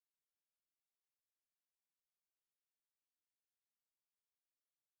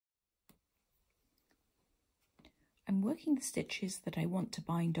I'm working the stitches that I want to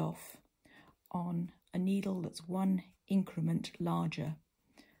bind off on a needle that's one increment larger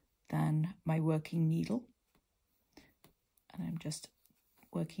than my working needle, and I'm just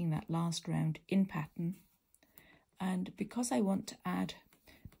working that last round in pattern. And because I want to add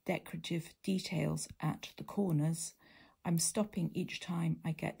decorative details at the corners, I'm stopping each time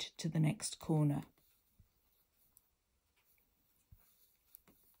I get to the next corner.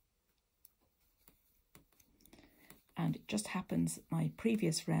 And it just happens that my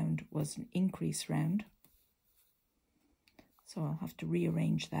previous round was an increase round, so I'll have to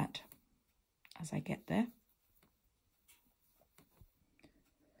rearrange that as I get there.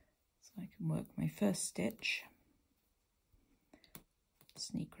 So I can work my first stitch,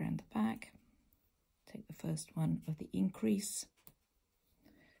 sneak around the back, take the first one of the increase,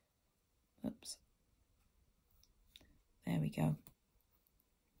 oops, there we go,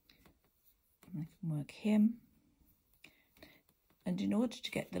 and I can work him. And in order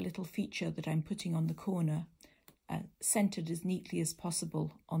to get the little feature that I'm putting on the corner centered as neatly as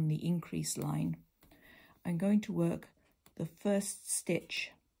possible on the increase line, I'm going to work the first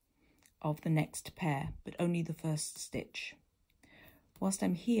stitch of the next pair, but only the first stitch. Whilst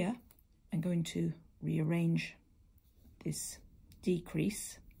I'm here, I'm going to rearrange this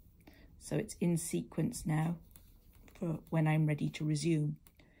decrease so it's in sequence now for when I'm ready to resume.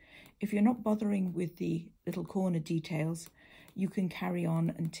 If you're not bothering with the little corner details, you can carry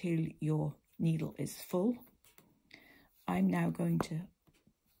on until your needle is full. I'm now going to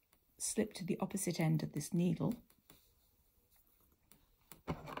slip to the opposite end of this needle,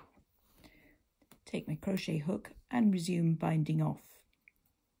 take my crochet hook and resume binding off.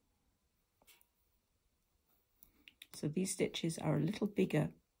 So these stitches are a little bigger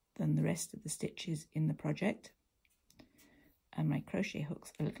than the rest of the stitches in the project, and my crochet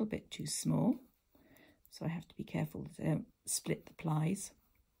hook's a little bit too small, so I have to be careful that I don't split the plies.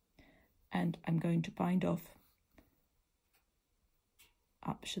 And I'm going to bind off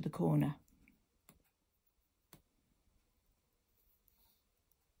up to the corner.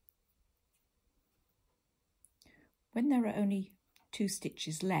 When there are only 2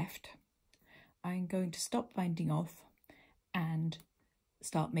 stitches left, I'm going to stop binding off and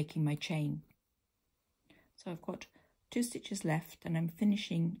start making my chain. So I've got 2 stitches left and I'm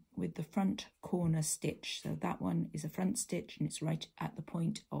finishing with the front corner stitch. So that one is a front stitch and it's right at the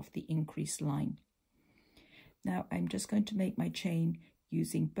point of the increase line. Now I'm just going to make my chain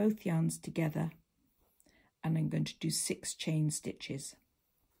using both yarns together, and I'm going to do 6 chain stitches.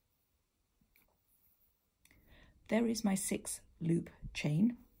 There is my 6 loop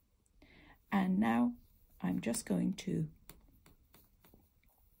chain, and now I'm just going to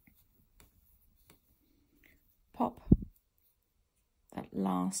pop that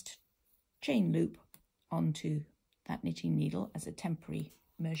last chain loop onto that knitting needle as a temporary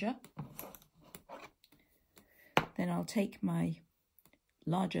measure. Then I'll take my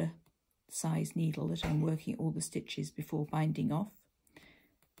larger size needle that I'm working all the stitches before binding off,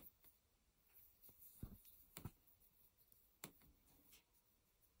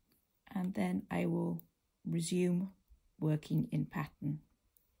 and then I will resume working in pattern.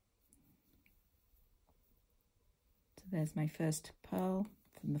 So there's my first purl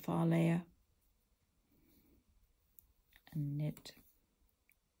from the far layer, and knit,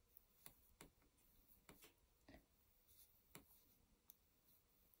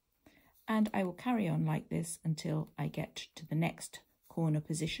 and I will carry on like this until I get to the next corner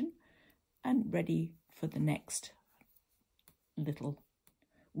position and ready for the next little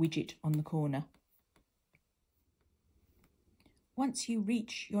widget on the corner. Once you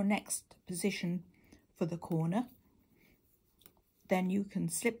reach your next position for the corner, then you can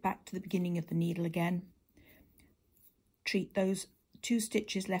slip back to the beginning of the needle again, treat those 2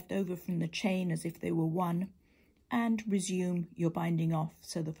 stitches left over from the chain as if they were one, and resume your binding off.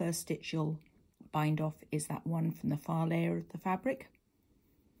 So the first stitch you'll bind off is that one from the far layer of the fabric,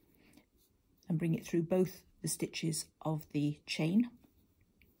 and bring it through both the stitches of the chain.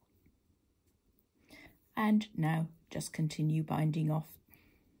 And now just continue binding off.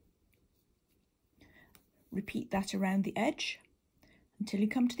 Repeat that around the edge until you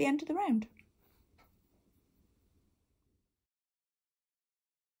come to the end of the round.